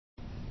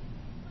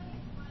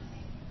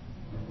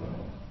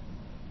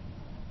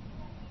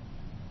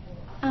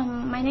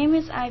My name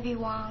is Ivy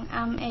Huang.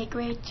 I'm a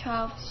grade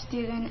 12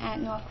 student at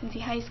North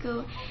Quincy High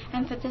School,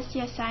 and for this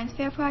year's science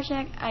fair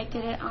project, I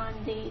did it on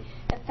the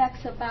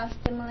effects of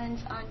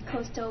biostimulants on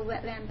coastal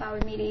wetland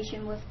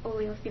bioremediation with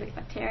oleophilic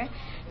bacteria.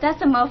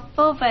 That's a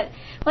mouthful, but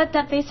what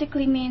that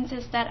basically means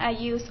is that I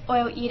use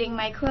oil-eating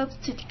microbes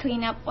to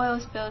clean up oil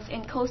spills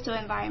in coastal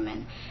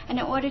environment. And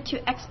in order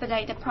to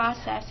expedite the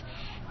process,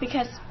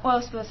 because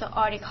oil spills are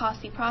already a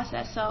costly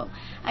process, so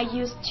I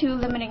use two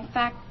limiting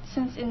factors.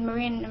 Since in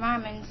marine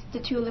environments, the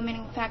two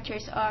limiting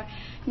factors are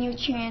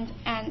nutrients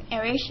and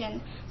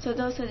aeration, so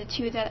those are the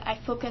two that I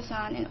focus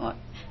on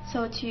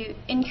so to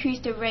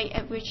increase the rate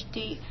at which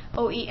the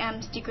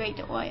OEMs degrade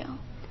the oil.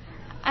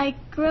 I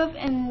grew up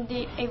in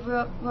a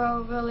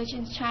rural village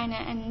in China,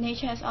 and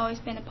nature has always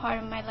been a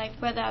part of my life,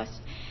 whether I was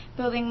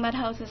building mud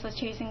houses or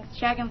chasing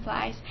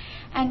dragonflies.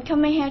 And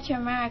coming here to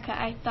America,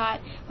 I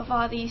thought with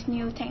all these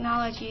new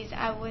technologies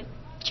I would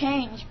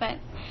change, but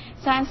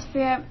science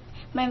fair,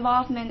 my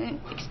involvement and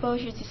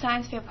exposure to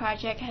science fair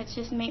project has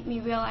just made me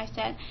realize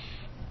that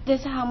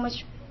this is how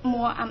much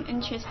more I'm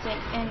interested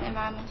in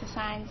environmental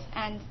science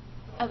and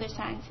other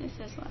sciences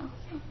as well.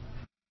 So.